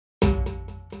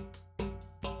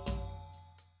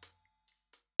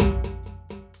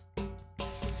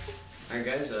Alright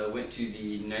guys, I went to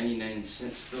the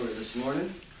 99-cent store this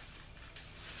morning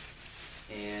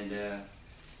and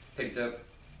picked up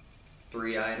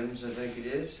 3 items, I think it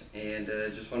is, and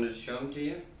just wanted to show them to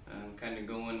you. I'm kind of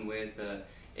going with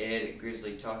Ed at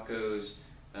Grizzly Tacos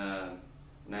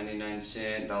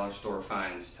 99-cent dollar store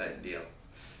finds type deal.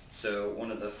 So one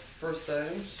of the first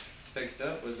items picked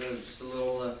up was just a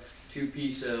little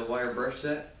 2-piece wire brush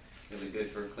set. Really good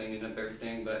for cleaning up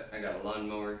everything, but I got a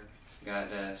lawnmower. Got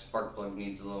spark plug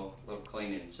needs a little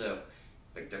cleaning, so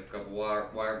picked up a couple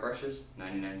wire brushes,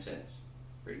 99 cents.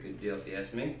 Pretty good deal if you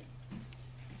ask me.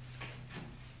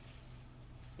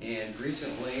 And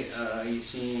recently you've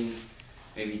seen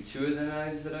maybe 2 of the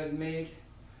knives that I've made,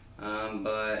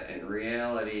 but in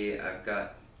reality I've got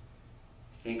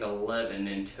I think 11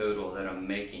 in total that I'm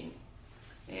making.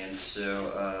 And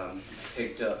so I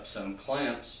picked up some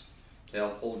clamps to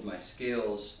help hold my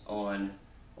scales on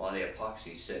while the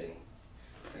epoxy's setting.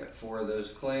 I got 4 of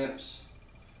those clamps,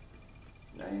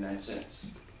 99 cents.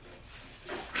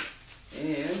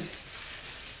 And I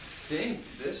think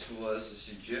this was a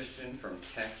suggestion from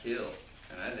Tack Hill,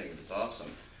 and I think it's awesome.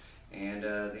 And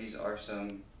these are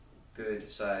some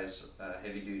good size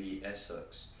heavy duty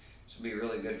S-hooks. This will be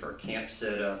really good for a camp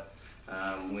setup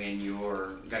when you're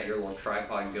got your little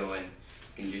tripod going.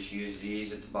 You can just use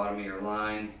these at the bottom of your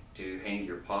line to hang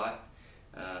your pot.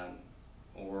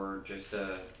 Or just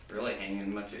really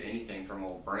hanging much of anything from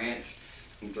a branch.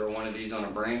 You can throw one of these on a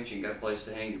branch, you got a place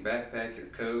to hang your backpack, your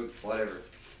coat, whatever,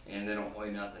 and they don't weigh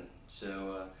nothing.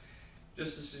 So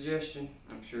just a suggestion.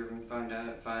 I'm sure we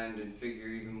can find and figure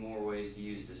even more ways to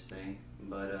use this thing,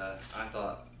 but I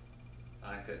thought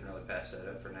I couldn't really pass that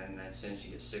up for 99 cents.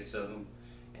 You get 6 of them,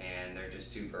 and they're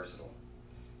just too versatile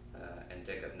and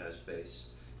take up no space.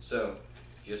 So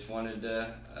just wanted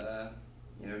to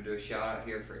do a shout out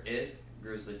here for Ed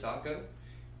Grizzly Taco.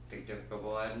 Picked up a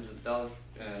couple items at the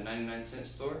 99-cent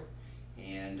store,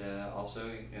 and also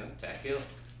Tack Hill.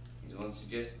 He's the one that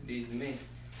suggested these to me.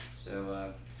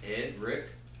 So Ed, Rick,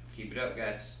 keep it up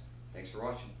guys. Thanks for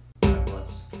watching. God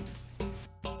bless.